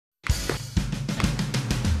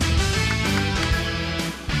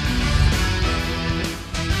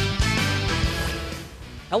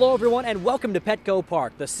Hello everyone and welcome to Petco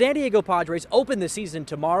Park. The San Diego Padres open the season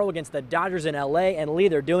tomorrow against the Dodgers in LA, and Lee,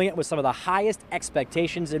 they're doing it with some of the highest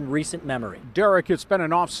expectations in recent memory. Derek, it's been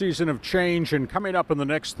an off-season of change, and coming up in the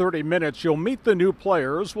next 30 minutes, you'll meet the new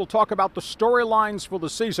players. We'll talk about the storylines for the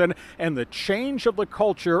season and the change of the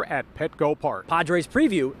culture at Petco Park. Padres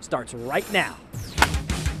preview starts right now.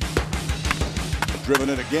 Driven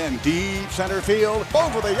it again, deep center field,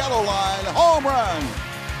 over the yellow line, home run.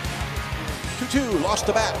 2-2, lost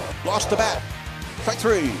the bat. Strike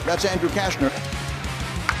three, that's Andrew Kashner.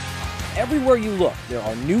 Everywhere you look, there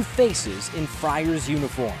are new faces in Friars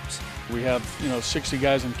uniforms. We have, 60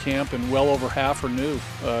 guys in camp, and well over half are new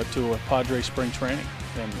to a Padres spring training.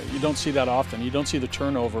 And you don't see that often. You don't see the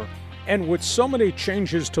turnover. And with so many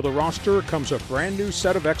changes to the roster comes a brand new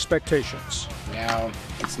set of expectations. Now,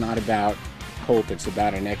 it's not about hope, it's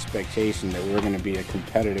about an expectation that we're going to be a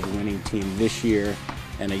competitive winning team this year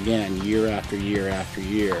and again, year after year after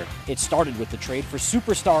year. It started with the trade for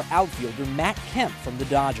superstar outfielder Matt Kemp from the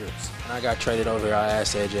Dodgers. When I got traded over here, I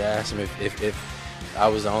asked AJ, I asked him if I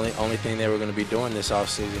was the only thing they were going to be doing this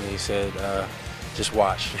offseason. He said, just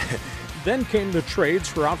watch. Then came the trades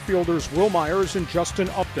for outfielders Will Myers and Justin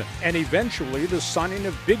Upton, and eventually the signing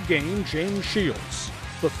of big game James Shields.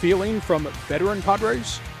 The feeling from veteran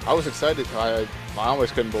Padres? I was excited. I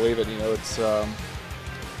almost couldn't believe it. It's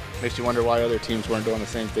makes you wonder why other teams weren't doing the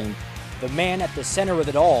same thing. The man at the center of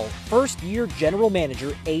it all, first-year general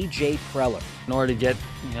manager AJ Preller. In order to get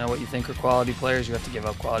what you think are quality players, you have to give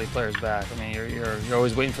up quality players back. I mean, you're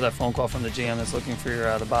always waiting for that phone call from the GM that's looking for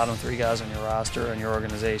the bottom three guys on your roster and your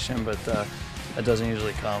organization, but that doesn't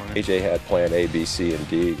usually come. AJ had plan A, B, C, and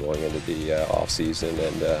D going into the offseason,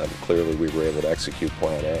 and clearly we were able to execute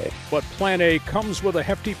plan A. But plan A comes with a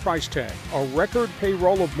hefty price tag, a record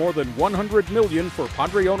payroll of more than $100 million for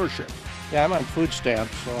Padre ownership. Yeah, I'm on food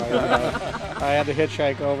stamps, so I had to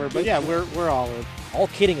hitchhike over. But yeah, we're all in. All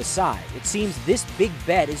kidding aside, it seems this big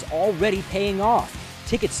bet is already paying off.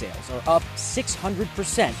 Ticket sales are up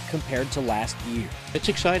 600% compared to last year. It's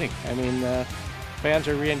exciting. I mean, fans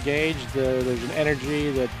are re-engaged. There's an energy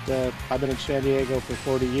that I've been in San Diego for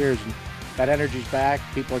 40 years, and that energy's back.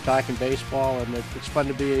 People are talking baseball, and it's fun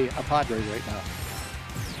to be a Padres right now.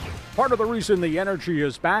 Part of the reason the energy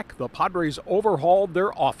is back, the Padres overhauled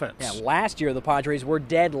their offense. Yeah, last year the Padres were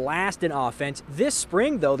dead last in offense. This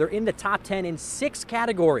spring, though, they're in the top 10 in 6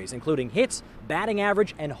 categories, including hits, batting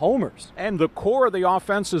average, and homers. And the core of the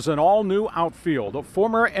offense is an all-new outfield, a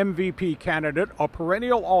former MVP candidate, a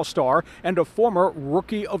perennial all-star, and a former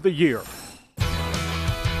Rookie of the Year.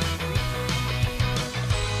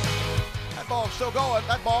 That ball's still going.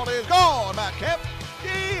 That ball is gone, Matt Kemp.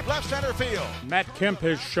 Deep left center field. Matt Kemp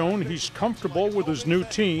has shown he's comfortable with his new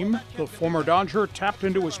team. The former Dodger tapped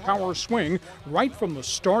into his power swing right from the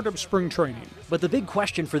start of spring training. But the big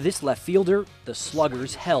question for this left fielder, the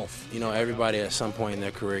slugger's health. Everybody at some point in their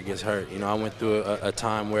career gets hurt. I went through a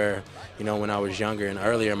time where, when I was younger and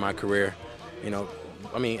earlier in my career,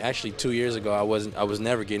 actually 2 years ago, I was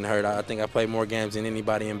never getting hurt. I think I played more games than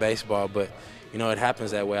anybody in baseball, but, it happens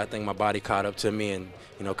that way. I think my body caught up to me and,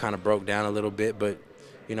 kind of broke down a little bit, but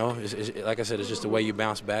it's, like I said, it's just the way you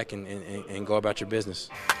bounce back and go about your business.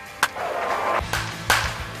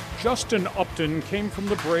 Justin Upton came from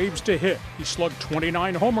the Braves to hit. He slugged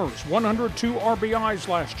 29 homers, 102 RBIs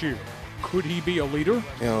last year. Could he be a leader?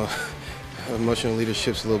 Emotional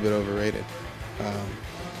leadership's a little bit overrated.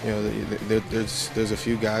 There's a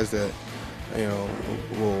few guys that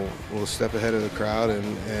will step ahead of the crowd,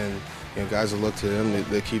 and guys will look to them.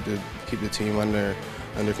 They keep the team under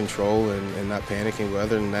control and not panicking. But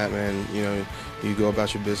other than that, man, you go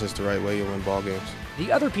about your business the right way, you'll win ball games.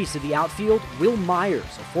 The other piece of the outfield, Will Myers,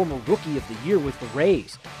 a former Rookie of the Year with the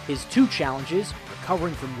Rays. His 2 challenges,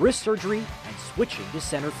 recovering from wrist surgery and switching to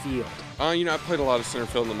center field. I played a lot of center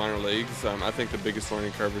field in the minor leagues. I think the biggest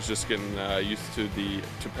learning curve is just getting used to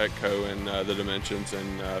Petco and the dimensions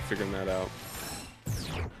and figuring that out.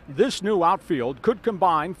 This new outfield could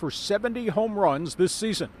combine for 70 home runs this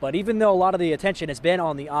season. But even though a lot of the attention has been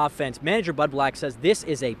on the offense, manager Bud Black says this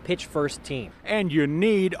is a pitch-first team. And you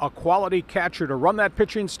need a quality catcher to run that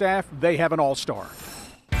pitching staff. They have an all-star.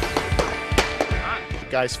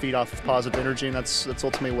 Guys feed off of positive energy, and that's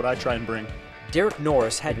ultimately what I try and bring. Derek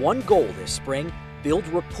Norris had one goal this spring, build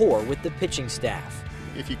rapport with the pitching staff.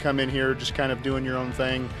 If you come in here just kind of doing your own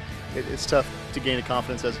thing, it's tough to gain a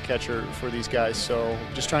confidence as a catcher for these guys. So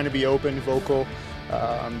just trying to be open, vocal,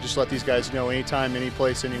 just let these guys know anytime, any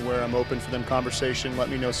place, anywhere, I'm open for them conversation. Let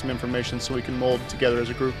me know some information so we can mold together as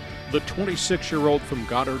a group. The 26-year-old from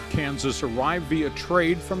Goddard, Kansas arrived via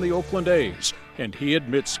trade from the Oakland A's, and he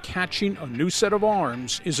admits catching a new set of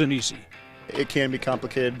arms isn't easy. it can be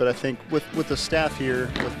complicated. But I think with the staff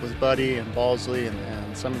here, with Buddy and Balsley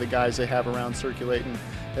and some of the guys they have around circulating,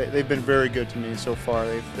 they've been very good to me so far.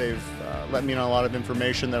 They've let me know a lot of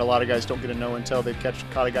information that a lot of guys don't get to know until they've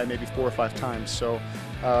caught a guy maybe 4 or 5 times. So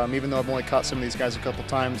even though I've only caught some of these guys a couple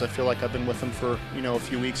times, I feel like I've been with them for a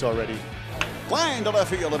few weeks already. Flying to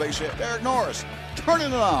left field, a base hit. Derek Norris turning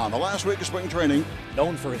it on the last week of spring training.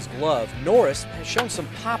 Known for his glove, Norris has shown some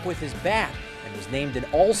pop with his bat and was named an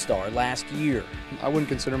all-star last year. I wouldn't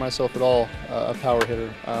consider myself at all a power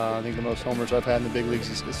hitter. I think the most homers I've had in the big leagues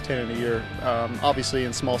is 10 in a year. Obviously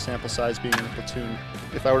in small sample size being in a platoon.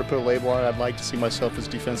 If I were to put a label on it, I'd like to see myself as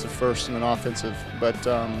defensive first and then offensive. But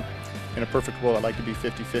in a perfect world, I'd like to be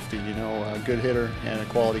 50-50, a good hitter and a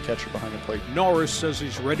quality catcher behind the plate. Norris says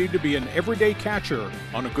he's ready to be an everyday catcher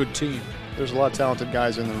on a good team. There's a lot of talented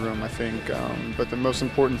guys in the room, I think, but the most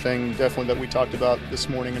important thing definitely that we talked about this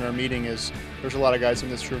morning in our meeting is there's a lot of guys in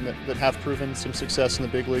this room that have proven some success in the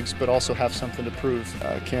big leagues, but also have something to prove.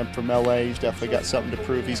 Kemp from LA, he's definitely got something to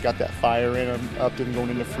prove. He's got that fire in him, Upton going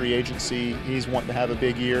into free agency. He's wanting to have a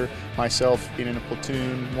big year. Myself being in a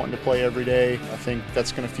platoon, wanting to play every day. I think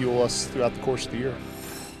that's going to fuel us throughout the course of the year.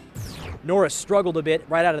 Norris struggled a bit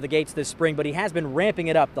right out of the gates this spring, but he has been ramping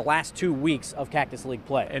it up the last 2 weeks of Cactus League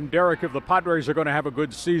play. And Derek, if the Padres are going to have a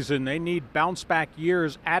good season, they need bounce-back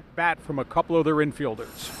years at bat from a couple of their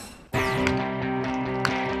infielders.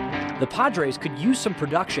 The Padres could use some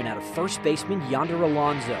production out of first baseman Yonder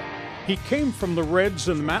Alonso. He came from the Reds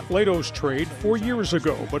in Matt Lato's trade 4 years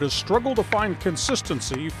ago, but has struggled to find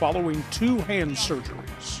consistency following 2 hand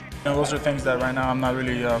surgeries. Those are things that right now I'm not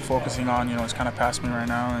really focusing on. It's kind of past me right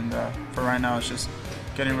now, and for right now it's just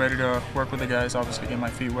getting ready to work with the guys, obviously get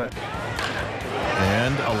my feet wet.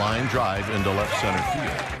 And a line drive into left center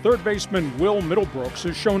field. Third baseman Will Middlebrooks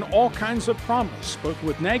has shown all kinds of promise, but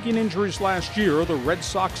with nagging injuries last year, the Red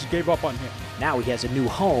Sox gave up on him. Now he has a new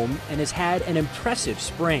home and has had an impressive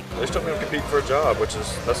spring. They still want to compete for a job,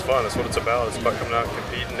 that's fun. That's what it's about. It's about coming out and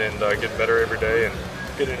competing and getting better every day and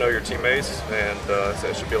getting to know your teammates, and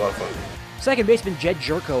it should be a lot of fun. Second baseman Jed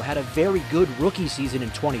Jerko had a very good rookie season in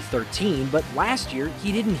 2013, but last year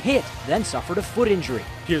he didn't hit, then suffered a foot injury.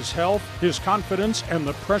 His health, his confidence, and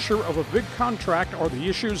the pressure of a big contract are the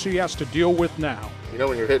issues he has to deal with now.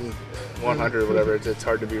 When you're hitting 100 or whatever, it's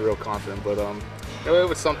hard to be real confident, but it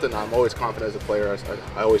was something I'm always confident as a player.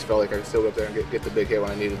 I always felt like I could still go up there and get the big hit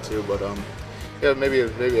when I needed to, but maybe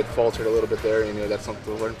it faltered a little bit there, and that's something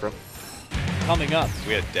to learn from. Coming up,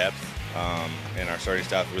 we had depth, and our starting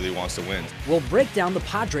staff really wants to win. We'll break down the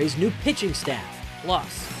Padres' new pitching staff.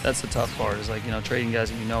 Plus, that's the tough part, is trading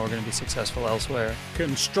guys that are going to be successful elsewhere.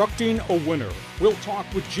 Constructing a winner. We'll talk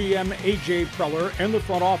with GM A.J. Preller and the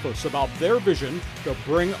front office about their vision to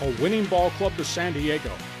bring a winning ball club to San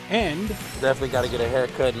Diego. And definitely got to get a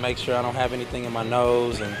haircut and make sure I don't have anything in my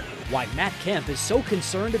nose. And why Matt Kemp is so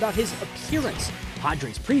concerned about his appearance.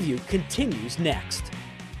 Padres preview continues next.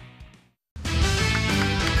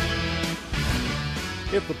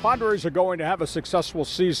 If the Padres are going to have a successful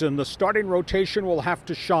season, the starting rotation will have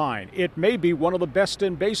to shine. It may be one of the best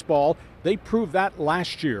in baseball. They proved that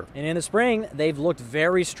last year. And in the spring, they've looked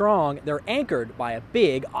very strong. They're anchored by a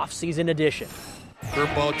big offseason addition.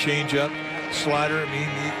 Curveball, changeup, slider.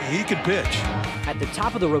 He can pitch. At the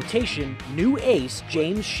top of the rotation, new ace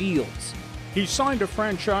James Shields. He signed a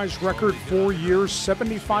franchise record 4 years,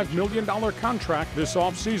 $75 million contract this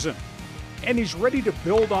offseason. And he's ready to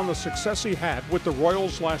build on the success he had with the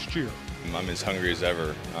Royals last year. I'm as hungry as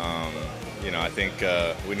ever. I think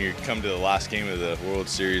when you come to the last game of the World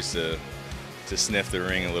Series to sniff the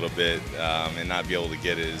ring a little bit and not be able to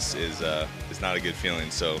get it is not a good feeling.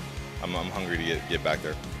 So I'm hungry to get back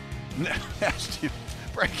there. Nasty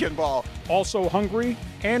breaking ball. Also hungry,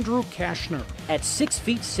 Andrew Kashner. At 6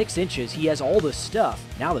 feet 6 inches, he has all the stuff.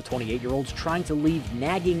 Now the 28-year-old's trying to leave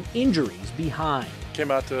nagging injuries behind. Came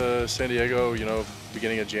out to San Diego,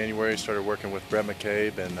 beginning of January, started working with Brett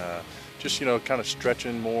McCabe and just, kind of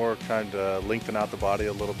stretching more, kind of lengthen out the body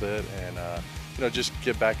a little bit and, just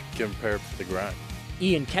get back, get prepared for the grind.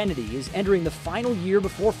 Ian Kennedy is entering the final year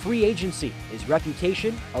before free agency. His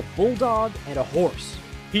reputation, a bulldog and a horse.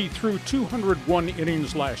 He threw 201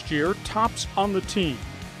 innings last year, tops on the team.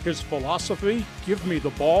 His philosophy, give me the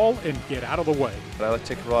ball and get out of the way. I like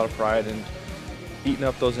to take a lot of pride in eating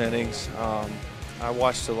up those innings. I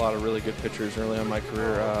watched a lot of really good pitchers early in my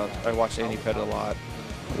career. I watched Andy Pettit a lot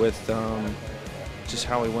with just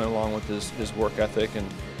how he went along with his work ethic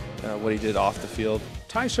and what he did off the field.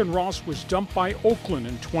 Tyson Ross was dumped by Oakland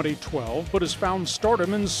in 2012, but has found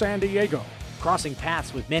stardom in San Diego. Crossing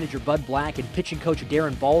paths with manager Bud Black and pitching coach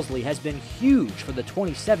Darren Balsley has been huge for the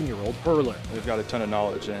 27-year-old hurler. They've got a ton of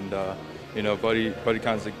knowledge, and You know, Buddy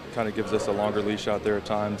kind of gives us a longer leash out there at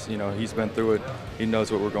times. You know, he's been through it. He knows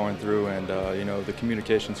what we're going through, and you know, the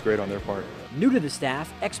communication's great on their part. New to the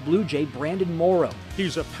staff, ex-Blue Jay Brandon Morrow.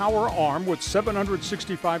 He's a power arm with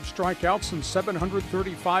 765 strikeouts and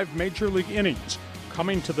 735 major league innings.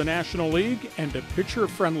 Coming to the National League and a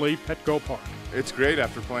pitcher-friendly Petco Park. It's great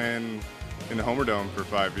after playing in the Homer Dome for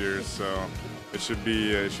 5 years, so it should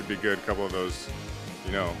be good. A couple of those,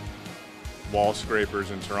 you know, wall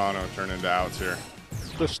scrapers in Toronto turn into outs here.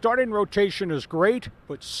 The starting rotation is great,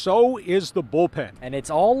 but so is the bullpen. And it's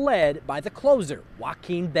all led by the closer,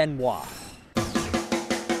 Joaquin Benoit.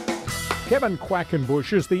 Kevin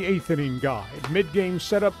Quackenbush is the 8th inning guy. Mid-game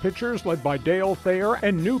setup pitchers led by Dale Thayer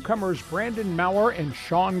and newcomers Brandon Maurer and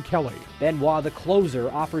Sean Kelly. Benoit, the closer,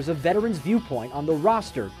 offers a veteran's viewpoint on the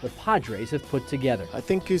roster the Padres have put together. I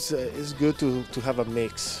think it's good to have a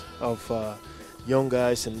mix of young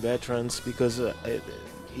guys and veterans, because it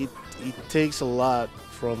takes a lot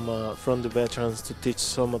from the veterans to teach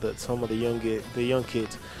some of the young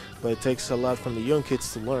kids, but it takes a lot from the young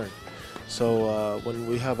kids to learn. So when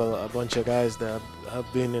we have a bunch of guys that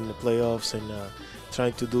have been in the playoffs and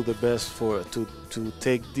trying to do the best to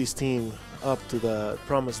take this team up to the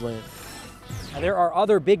promised land. Now, there are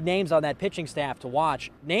other big names on that pitching staff to watch,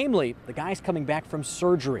 namely the guys coming back from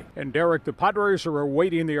surgery. And Derek, the Padres are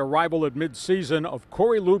awaiting the arrival at midseason of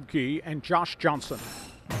Corey Lubke and Josh Johnson.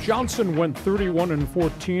 Johnson went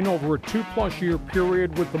 31-14 over a 2+ year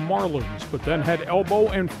period with the Marlins, but then had elbow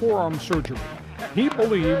and forearm surgery. He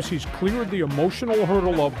believes he's cleared the emotional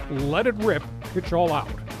hurdle of let it rip, pitch all out.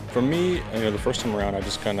 For me, you know, the first time around, I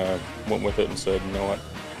just kind of went with it and said, you know what,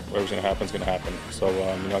 whatever's going to happen is going to happen. So,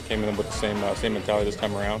 you know, I came in with the same mentality this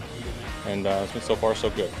time around, and it's been so far so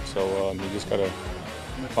good. So you just got to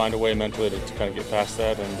find a way mentally to kind of get past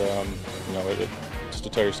that, and you know, just to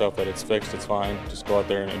tell yourself that it's fixed, it's fine. Just go out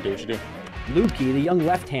there and do what you do. Lubke, the young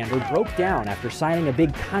left-hander, broke down after signing a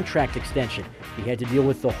big contract extension. He had to deal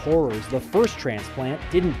with the horrors the first transplant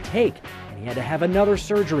didn't take, and he had to have another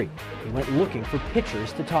surgery. He went looking for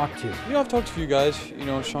pitchers to talk to. You know, I've talked to a few guys. You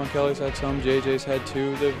know, Sean Kelly's had some, JJ's had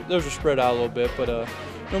two. Those are spread out a little bit, but you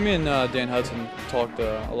know, me and Dan Hudson talked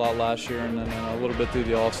a lot last year, and then a little bit through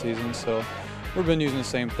the off season. So we've been using the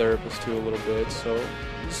same therapist too a little bit. So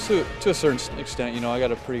to a certain extent, you know, I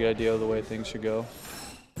got a pretty good idea of the way things should go.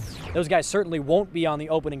 Those guys certainly won't be on the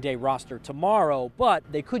opening day roster tomorrow, but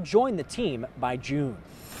they could join the team by June.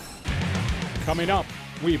 Coming up,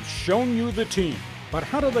 we've shown you the team, but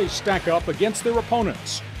how do they stack up against their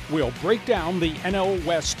opponents? We'll break down the NL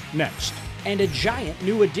West next. And a giant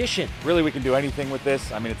new addition. Really, we can do anything with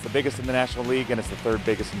this. I mean, it's the biggest in the National League, and it's the 3rd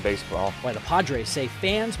biggest in baseball. Why the Padres say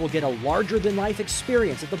fans will get a larger-than-life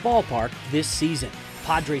experience at the ballpark this season.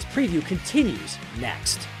 Padres preview continues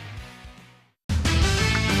next.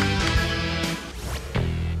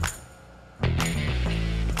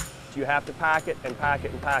 You have to pack it and pack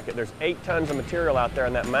it and pack it. There's 8 tons of material out there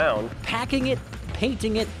on that mound. Packing it,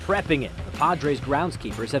 painting it, prepping it. The Padres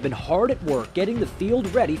groundskeepers have been hard at work getting the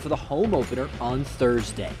field ready for the home opener on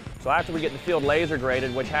Thursday. So after we get the field laser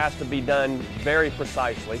graded, which has to be done very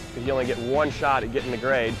precisely, because you only get one shot at getting the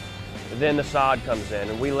grade, then the sod comes in.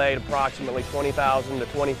 And we laid approximately 20,000 to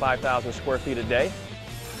 25,000 square feet a day.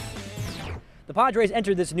 The Padres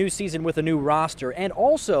entered this new season with a new roster and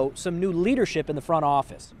also some new leadership in the front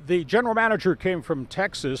office. The general manager came from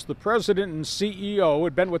Texas. The president and CEO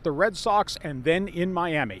had been with the Red Sox and then in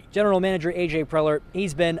Miami. General manager A.J. Preller,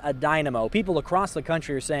 he's been a dynamo. People across the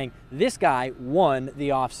country are saying this guy won the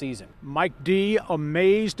offseason. Mike D.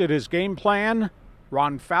 amazed at his game plan.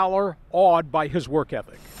 Ron Fowler awed by his work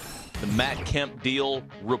ethic. The Matt Kemp deal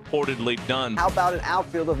reportedly done. How about an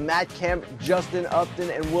outfield of Matt Kemp, Justin Upton,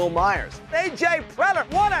 and Will Myers? A.J.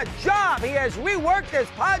 Preller, what a job! He has reworked this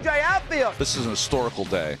Padre outfield. This is an historical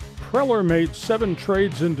day. Preller made 7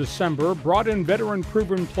 trades in December, brought in veteran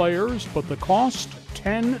proven players, but the cost,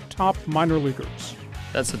 10 top minor leaguers.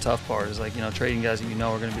 That's the tough part, is like, you know, trading guys that you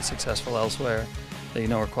know are going to be successful elsewhere, that you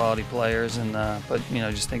know are quality players, and but you know,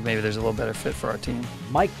 just think maybe there's a little better fit for our team.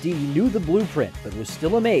 Mike D knew the blueprint, but was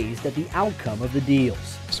still amazed at the outcome of the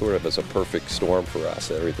deals. Sort of as a perfect storm for us.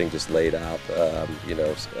 Everything just laid out. You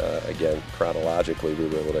know, again, chronologically, we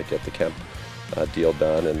were able to get the Kemp deal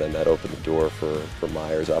done, and then that opened the door for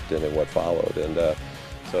Myers, Upton, and what followed. And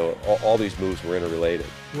so all these moves were interrelated.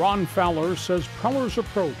 Ron Fowler says Preller's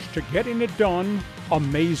approach to getting it done,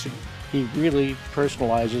 amazing. He really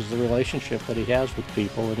personalizes the relationship that he has with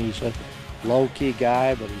people, and he's a low-key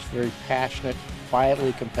guy, but he's very passionate,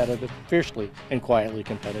 quietly competitive, fiercely and quietly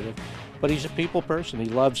competitive. But he's a people person. He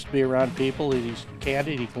loves to be around people. He's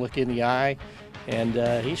candid. He can look in the eye.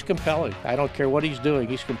 And he's compelling. I don't care what he's doing,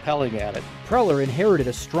 he's compelling at it. Preller inherited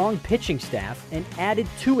a strong pitching staff and added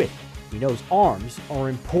to it. He knows arms are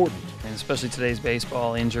important. And especially today's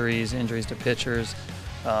baseball, injuries to pitchers.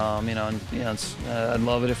 I'd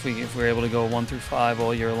love it if we were able to go 1 through 5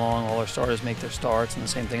 all year long. All our starters make their starts, and the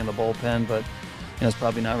same thing in the bullpen. But it's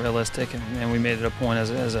probably not realistic. And we made it a point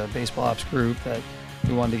as a baseball ops group that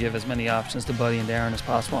we wanted to give as many options to Buddy and Darren as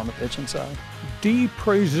possible on the pitching side. D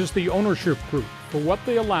praises the ownership group for what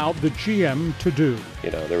they allowed the GM to do.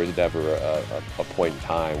 There was never a point in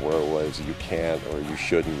time where it was you can't or you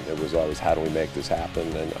shouldn't. It was always how do we make this happen?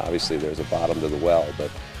 And obviously there's a bottom to the well,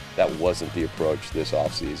 but that wasn't the approach this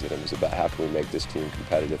offseason. It was about how can we make this team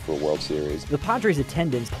competitive for a World Series. The Padres'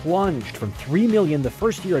 attendance plunged from $3 million the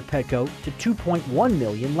first year at Petco to $2.1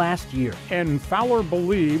 million last year. And Fowler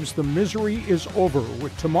believes the misery is over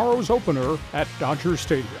with tomorrow's opener at Dodger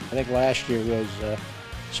Stadium. I think last year was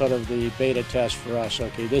sort of the beta test for us.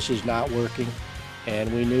 Okay, this is not working.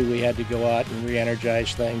 And we knew we had to go out and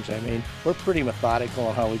re-energize things. I mean, we're pretty methodical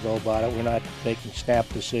on how we go about it. We're not making snap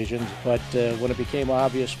decisions. But when it became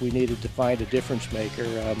obvious we needed to find a difference maker,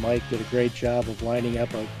 Mike did a great job of lining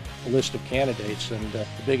up a list of candidates. And the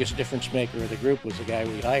biggest difference maker of the group was the guy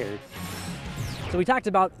we hired. So we talked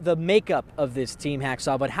about the makeup of this team,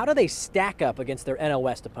 Hacksaw, but how do they stack up against their NL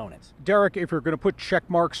West opponents? Derek, if you're going to put check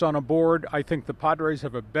marks on a board, I think the Padres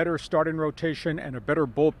have a better starting rotation and a better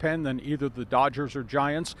bullpen than either the Dodgers or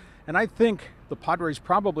Giants. And I think the Padres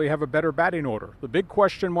probably have a better batting order. The big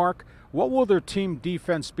question mark, what will their team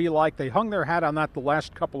defense be like? They hung their hat on that the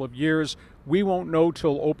last couple of years. We won't know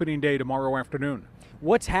till opening day tomorrow afternoon.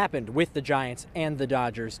 What's happened with the Giants and the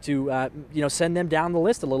Dodgers to send them down the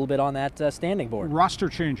list a little bit on that standing board? Roster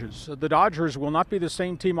changes. The Dodgers will not be the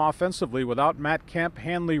same team offensively without Matt Kemp,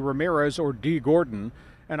 Hanley Ramirez, or D. Gordon.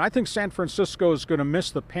 And I think San Francisco is going to miss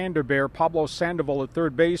the Panda Bear, Pablo Sandoval at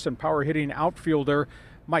third base, and power-hitting outfielder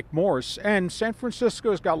Mike Morse. And San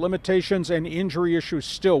Francisco's got limitations and injury issues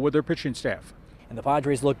still with their pitching staff. And the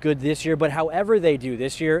Padres look good this year, but however they do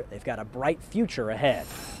this year, they've got a bright future ahead.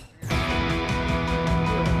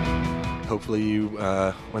 Hopefully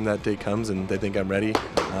when that day comes and they think I'm ready,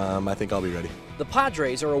 I think I'll be ready. The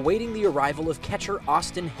Padres are awaiting the arrival of catcher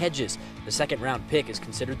Austin Hedges. The second-round pick is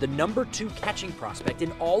considered the #2 catching prospect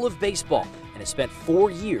in all of baseball and has spent 4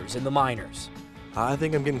 years in the minors. I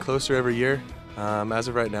think I'm getting closer every year. As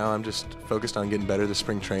of right now, I'm just focused on getting better this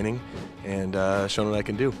spring training and showing what I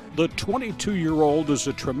can do. The 22-year-old is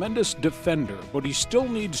a tremendous defender, but he still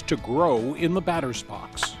needs to grow in the batter's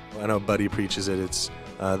box. I know Buddy preaches it. It's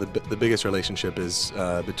the biggest relationship is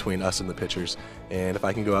between us and the pitchers. And if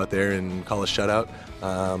I can go out there and call a shutout,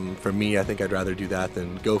 for me, I think I'd rather do that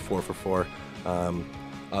than go 4 for 4.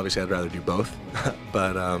 Obviously, I'd rather do both,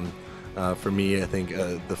 but for me, I think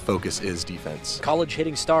the focus is defense. College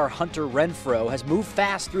hitting star Hunter Renfroe has moved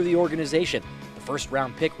fast through the organization. The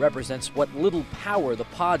first-round pick represents what little power the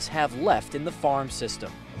Pods have left in the farm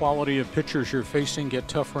system. Quality of pitchers you're facing get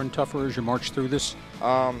tougher and tougher as you march through this?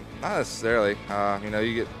 Not necessarily.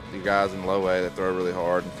 You get your guys in low A that throw really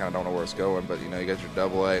hard and kind of don't know where it's going, but you got your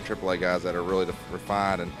double A and triple A guys that are really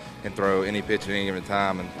refined and can throw any pitch at any given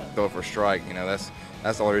time and throw it for a strike.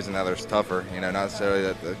 That's the only reason that they're tougher. Not necessarily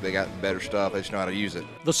that they got better stuff, they just know how to use it.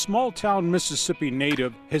 The small-town Mississippi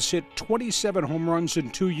native has hit 27 home runs in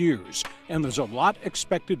 2 years, and there's a lot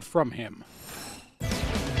expected from him.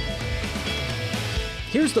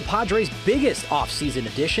 Here's the Padres' biggest offseason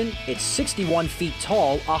addition. It's 61 feet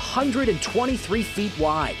tall, 123 feet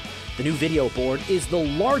wide. The new video board is the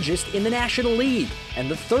largest in the National League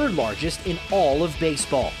and the third largest in all of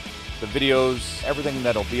baseball. The videos, everything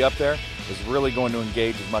that'll be up there is really going to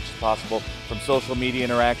engage as much as possible, from social media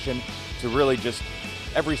interaction to really just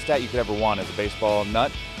every stat you could ever want as a baseball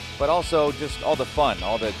nut, but also just all the fun,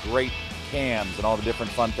 all the great cams and all the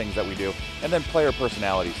different fun things that we do, and then player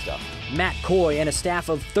personality stuff. Matt Coy and a staff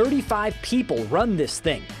of 35 people run this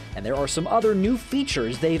thing, and there are some other new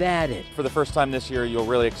features they've added. For the first time this year, you'll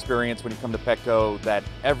really experience when you come to Petco that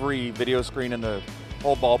every video screen in the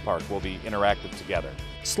whole ballpark will be interactive together.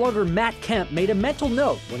 Slugger Matt Kemp made a mental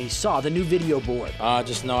note when he saw the new video board. I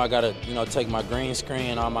just know I gotta, take my green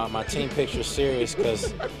screen and all my team pictures serious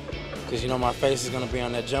because my face is gonna be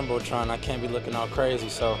on that jumbotron. I can't be looking all crazy,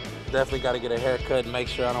 so definitely got to get a haircut and make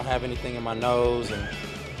sure I don't have anything in my nose and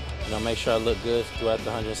make sure I look good throughout the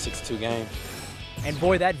 162 games. And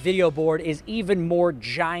boy, that video board is even more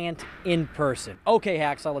giant in person. Okay,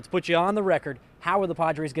 Hacksaw, let's put you on the record. How are the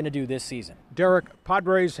Padres going to do this season? Derek,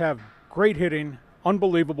 Padres have great hitting,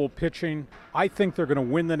 unbelievable pitching. I think they're going to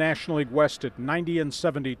win the National League West at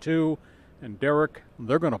 90-72. And Derek,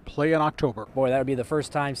 they're going to play in October. Boy, that would be the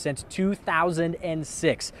first time since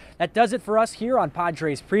 2006. That does it for us here on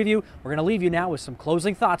Padres Preview. We're going to leave you now with some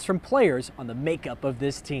closing thoughts from players on the makeup of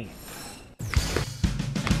this team.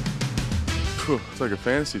 It's like a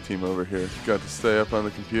fantasy team over here. You got to stay up on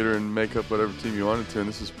the computer and make up whatever team you wanted to, and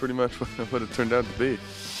this is pretty much what it turned out to be.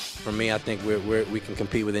 For me, I think we can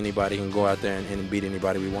compete with anybody and go out there and beat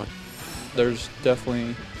anybody we want. There's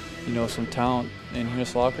definitely, some talent in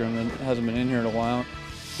this locker room that hasn't been in here in a while.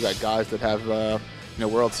 We got guys that have,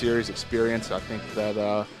 World Series experience. I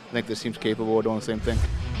think this team's capable of doing the same thing.